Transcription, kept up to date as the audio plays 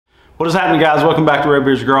What is happening, guys? Welcome back to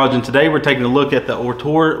Redbeard's Garage, and today we're taking a look at the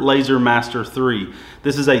Ortur Laser Master 3.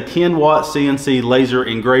 This is a 10-watt CNC laser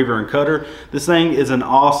engraver and cutter. This thing is an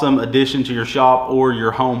awesome addition to your shop or your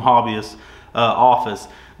home hobbyist office.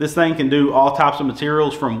 This thing can do all types of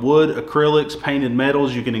materials from wood, acrylics, painted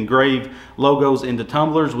metals. You can engrave logos into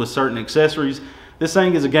tumblers with certain accessories. This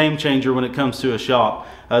thing is a game changer when it comes to a shop.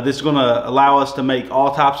 This is going to allow us to make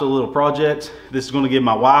all types of little projects. This is going to give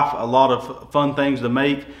my wife a lot of fun things to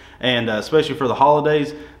make, and especially for the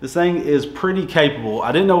holidays. This thing is pretty capable.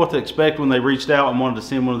 I didn't know what to expect when they reached out and wanted to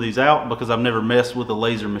send one of these out because I've never messed with a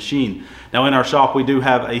laser machine. Now in our shop we do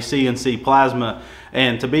have a CNC plasma,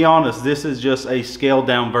 and to be honest, this is just a scaled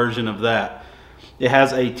down version of that. It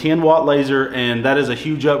has a 10-watt laser, and that is a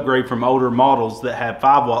huge upgrade from older models that had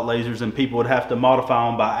 5-watt lasers, and people would have to modify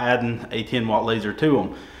them by adding a 10-watt laser to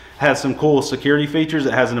them. Has some cool security features.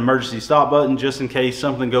 It has an emergency stop button just in case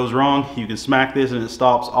something goes wrong. You can smack this and it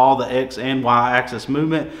stops all the X and Y axis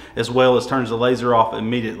movement, as well as turns the laser off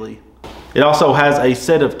immediately. It also has a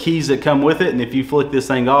set of keys that come with it, and if you flick this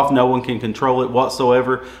thing off, no one can control it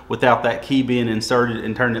whatsoever without that key being inserted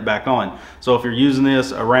and turning it back on. So if you're using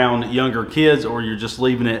this around younger kids or you're just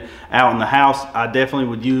leaving it out in the house, I definitely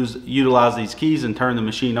would utilize these keys and turn the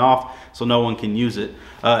machine off so no one can use it.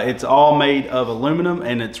 It's all made of aluminum,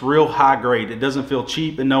 and it's real high grade. It doesn't feel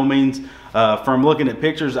cheap in no means. From looking at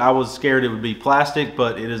pictures, I was scared it would be plastic,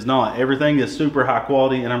 but it is not. Everything is super high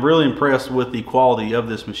quality, and I'm really impressed with the quality of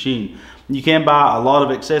this machine. You can buy a lot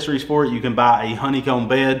of accessories for it. You can buy a honeycomb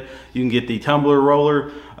bed. You can get the tumbler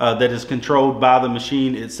roller that is controlled by the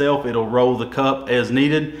machine itself. It'll roll the cup as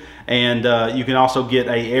needed. And you can also get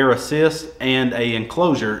a air assist and a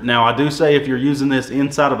enclosure. Now I do say if you're using this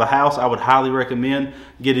inside of a house, I would highly recommend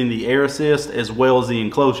getting the air assist as well as the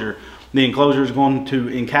enclosure. The enclosure is going to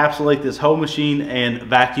encapsulate this whole machine and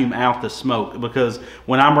vacuum out the smoke, because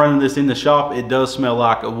when I'm running this in the shop, it does smell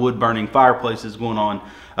like a wood burning fireplace is going on.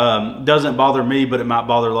 Doesn't bother me, but it might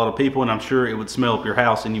bother a lot of people, and I'm sure it would smell up your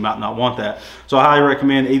house and you might not want that. So I highly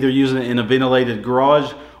recommend either using it in a ventilated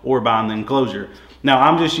garage or buying the enclosure. Now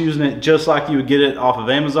I'm just using it just like you would get it off of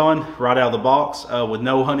Amazon, right out of the box, with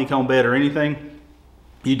no honeycomb bed or anything.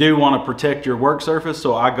 You do want to protect your work surface,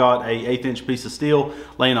 so I got a 1/8" piece of steel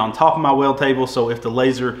laying on top of my weld table, so if the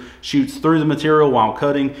laser shoots through the material while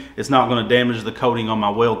cutting, it's not going to damage the coating on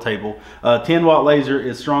my weld table. 10-watt laser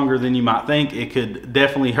is stronger than you might think. It could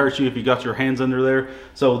definitely hurt you if you got your hands under there.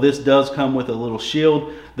 So this does come with a little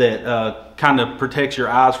shield that kind of protects your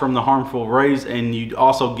eyes from the harmful rays, and you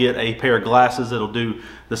also get a pair of glasses that'll do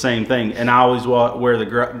the same thing. And I always wear the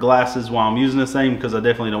glasses while I'm using this thing, because I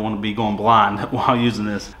definitely don't want to be going blind while using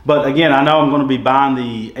this. But again, I know I'm going to be buying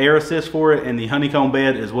the air assist for it and the honeycomb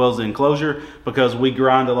bed as well as the enclosure, because we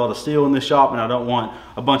grind a lot of steel in this shop, and I don't want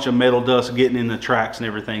a bunch of metal dust getting in the tracks and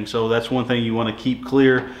everything. So that's one thing you want to keep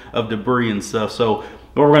clear of debris and stuff. So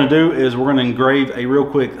what we're going to do is we're going to engrave a real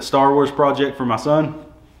quick Star Wars project for my son.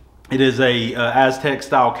 It is a Aztec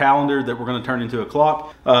style calendar that we're going to turn into a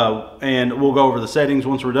clock, and we'll go over the settings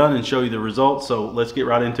once we're done and show you the results. So let's get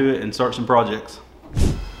right into it and start some projects.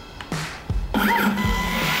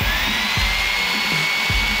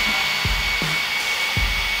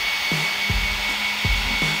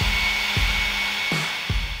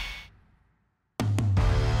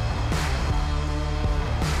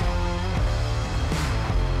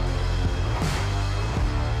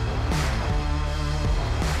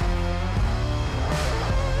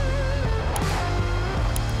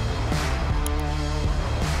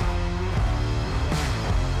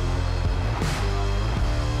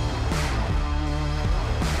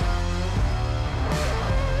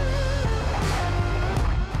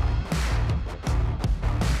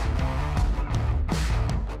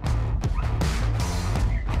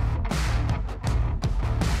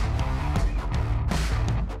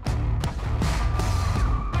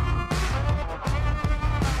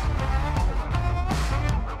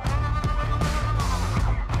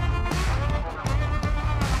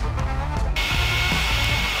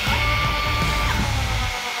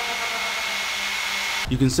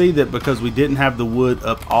 You can see that because we didn't have the wood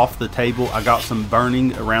up off the table, I got some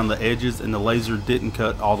burning around the edges, and the laser didn't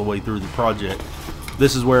cut all the way through the project.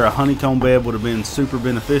 This is where a honeycomb bed would have been super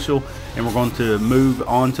beneficial, and we're going to move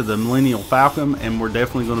on to the Millennial Falcon, and we're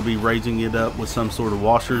definitely going to be raising it up with some sort of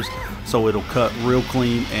washers so it'll cut real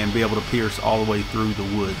clean and be able to pierce all the way through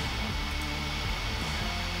the wood.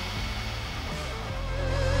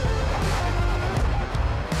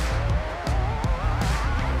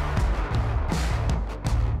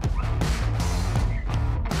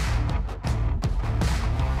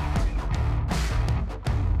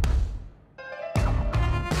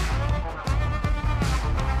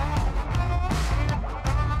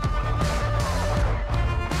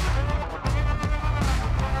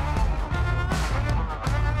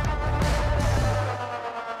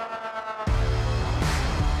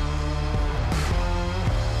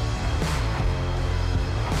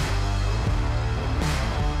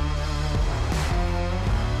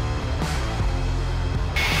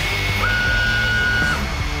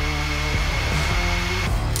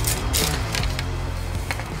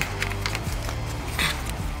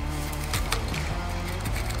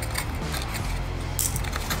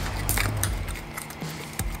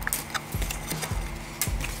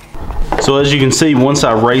 So as you can see, once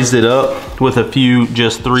I raised it up with a few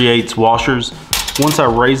just 3/8 washers, once I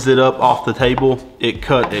raised it up off the table, it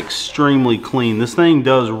cut extremely clean. This thing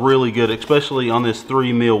does really good, especially on this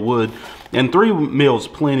 3 mil wood. And 3 mil is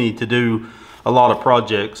plenty to do a lot of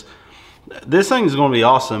projects. This thing is going to be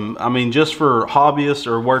awesome. I mean, just for hobbyists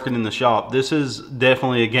or working in the shop, this is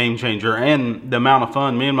definitely a game changer. And the amount of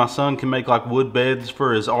fun, me and my son can make like wood beds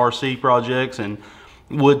for his RC projects and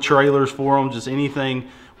wood trailers for them, just anything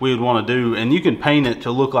we would want to do. And you can paint it to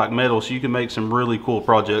look like metal, so you can make some really cool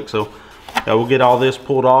projects. So we'll get all this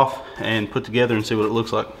pulled off and put together and see what it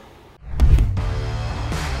looks like.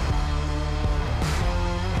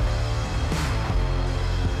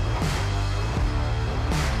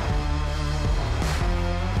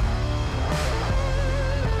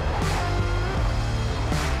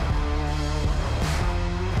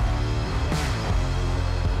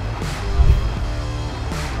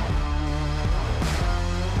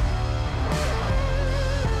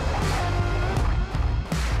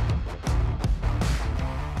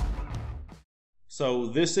 So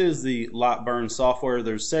this is the Lightburn software.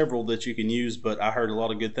 There's several that you can use, but I heard a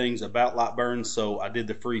lot of good things about Lightburn, so I did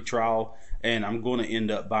the free trial and I'm going to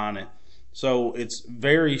end up buying it. So it's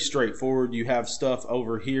very straightforward. You have stuff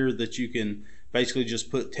over here that you can basically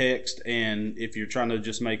just put text, and if you're trying to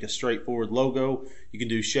just make a straightforward logo, you can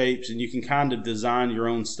do shapes, and you can kind of design your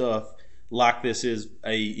own stuff like this is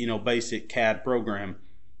a basic CAD program.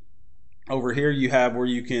 Over here you have where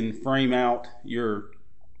you can frame out your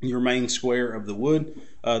main square of the wood.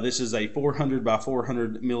 This is a 400 by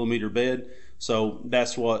 400 millimeter bed, so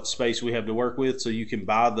that's what space we have to work with. So you can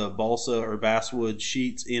buy the balsa or basswood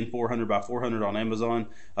sheets in 400 by 400 on Amazon.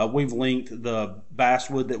 We've linked the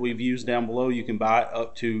basswood that we've used down below. You can buy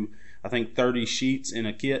up to, I think, 30 sheets in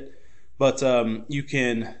a kit. But you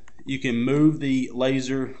can move the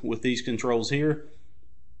laser with these controls here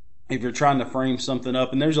if you're trying to frame something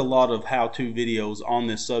up. And there's a lot of how-to videos on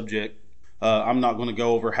this subject. I'm not going to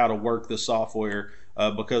go over how to work the software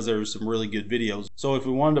because there's some really good videos. So if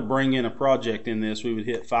we wanted to bring in a project in this, we would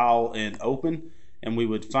hit File and Open, and we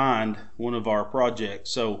would find one of our projects.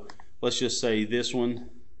 So let's just say this one,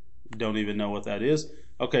 don't even know what that is.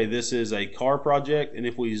 Okay, this is a car project, and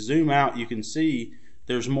if we zoom out, you can see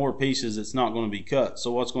there's more pieces that's not going to be cut.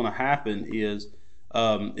 So what's going to happen is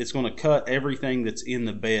it's going to cut everything that's in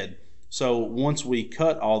the bed. So once we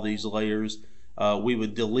cut all these layers, we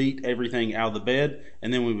would delete everything out of the bed,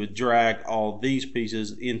 and then we would drag all these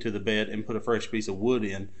pieces into the bed and put a fresh piece of wood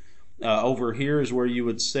in. Over here is where you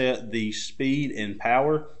would set the speed and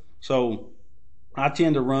power. So I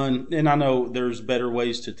tend to run, and I know there's better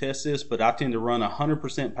ways to test this, but I tend to run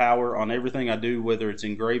 100% power on everything I do, whether it's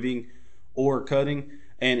engraving or cutting.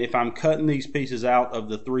 And if I'm cutting these pieces out of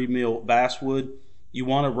the 3 mil basswood, you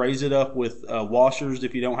want to raise it up with washers.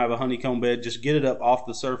 If you don't have a honeycomb bed, just get it up off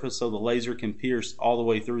the surface so the laser can pierce all the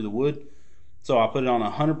way through the wood. So I put it on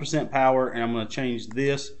 100% power, and I'm going to change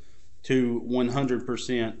this to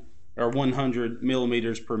 100% or 100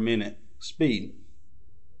 millimeters per minute speed.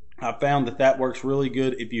 I found that works really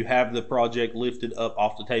good if you have the project lifted up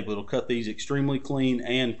off the table. It'll cut these extremely clean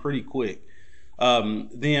and pretty quick.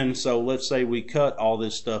 So let's say we cut all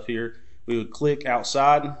this stuff here. We would click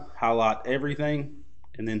outside, highlight everything,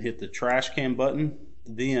 and then hit the trash can button.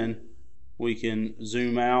 Then we can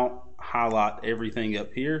zoom out, highlight everything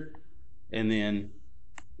up here, and then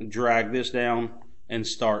drag this down and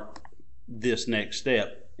start this next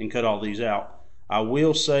step and cut all these out. I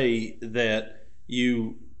will say that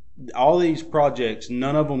all these projects,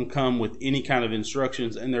 none of them come with any kind of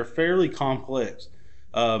instructions, and they're fairly complex.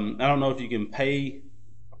 I don't know if you can pay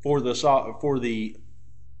for the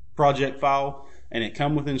project file and it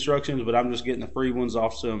come with instructions, but I'm just getting the free ones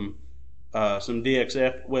off some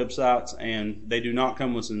DXF websites, and they do not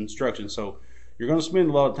come with instructions. So you're going to spend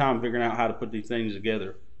a lot of time figuring out how to put these things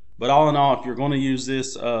together. But all in all, if you're going to use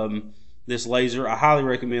this this laser, I highly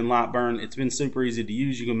recommend Lightburn. It's been super easy to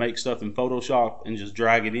use. You can make stuff in Photoshop and just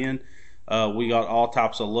drag it in. We got all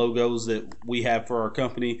types of logos that we have for our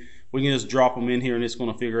company. We can just drop them in here, and it's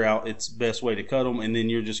going to figure out its best way to cut them, and then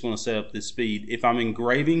you're just going to set up this speed. If I'm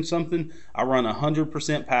engraving something, I run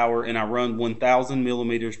 100% power, and I run 1,000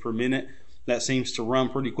 millimeters per minute. That seems to run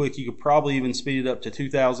pretty quick. You could probably even speed it up to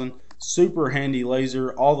 2,000. Super handy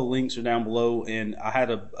laser. All the links are down below, and I had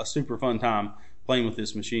a super fun time playing with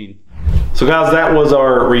this machine. So guys, that was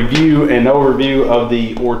our review and overview of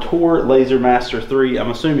the Ortur Laser Master 3.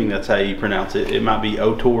 I'm assuming that's how you pronounce it. It might be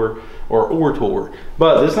Ortur or Ortur,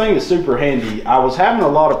 but this thing is super handy. I was having a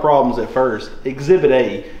lot of problems at first. Exhibit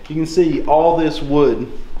A, you can see all this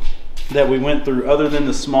wood that we went through, other than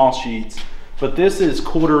the small sheets. but this is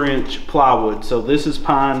 1/4 inch plywood. So this is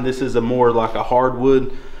pine, this is a more like a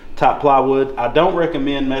hardwood type plywood. I don't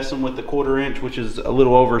recommend messing with the 1/4 inch, which is a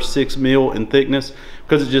little over 6 mil in thickness,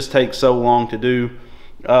 because it just takes so long to do.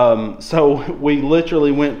 So we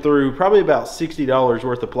literally went through probably about $60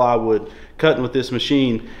 worth of plywood cutting with this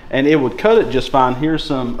machine, and it would cut it just fine.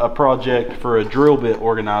 Here's a project for a drill bit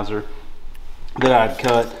organizer that I'd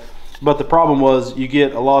cut, but the problem was you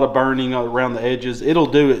get a lot of burning around the edges. It'll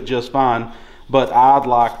do it just fine, but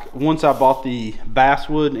once I bought the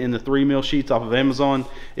basswood in the 3 mil sheets off of Amazon,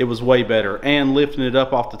 it was way better. And lifting it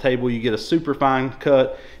up off the table, you get a super fine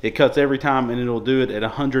cut. It cuts every time, and it'll do it at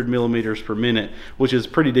 100 millimeters per minute, which is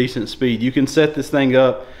pretty decent speed. You can set this thing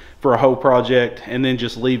up for a whole project and then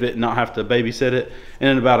just leave it and not have to babysit it.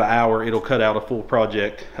 And in about an hour, it'll cut out a full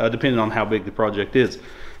project, depending on how big the project is.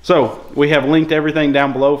 So we have linked everything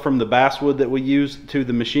down below, from the basswood that we use to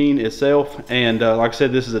the machine itself. And like I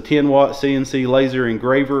said, this is a 10-watt CNC laser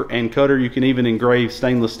engraver and cutter. You can even engrave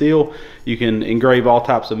stainless steel. You can engrave all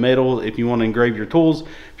types of metal if you want to engrave your tools.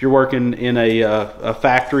 If you're working in a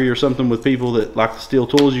factory or something with people that like to steal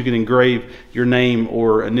tools, you can engrave your name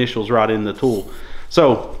or initials right in the tool.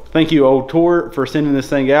 So thank you, Ortur, for sending this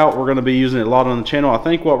thing out. We're going to be using it a lot on the channel. I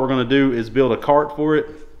think what we're going to do is build a cart for it.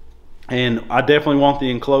 And I definitely want the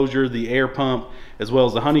enclosure, the air pump, as well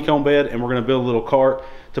as the honeycomb bed. And we're going to build a little cart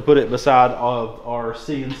to put it beside of our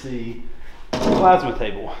CNC plasma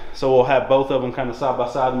table. So we'll have both of them kind of side by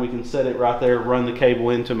side, and we can set it right there, run the cable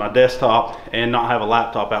into my desktop, and not have a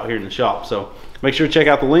laptop out here in the shop. So make sure to check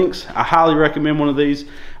out the links. I highly recommend one of these.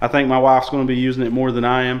 I think my wife's going to be using it more than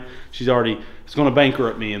I am. It's going to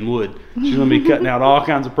bankrupt me in wood. She's going to be cutting out all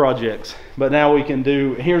kinds of projects. But now we can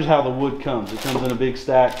here's how the wood comes. It comes in a big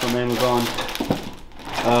stack from Amazon.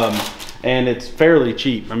 And it's fairly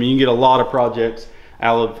cheap. I mean, you can get a lot of projects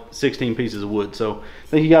out of 16 pieces of wood. So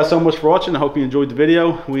thank you guys so much for watching. I hope you enjoyed the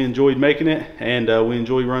video. We enjoyed making it, and we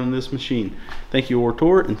enjoy running this machine. Thank you,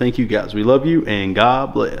 Ortur, and thank you guys. We love you, and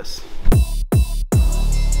God bless.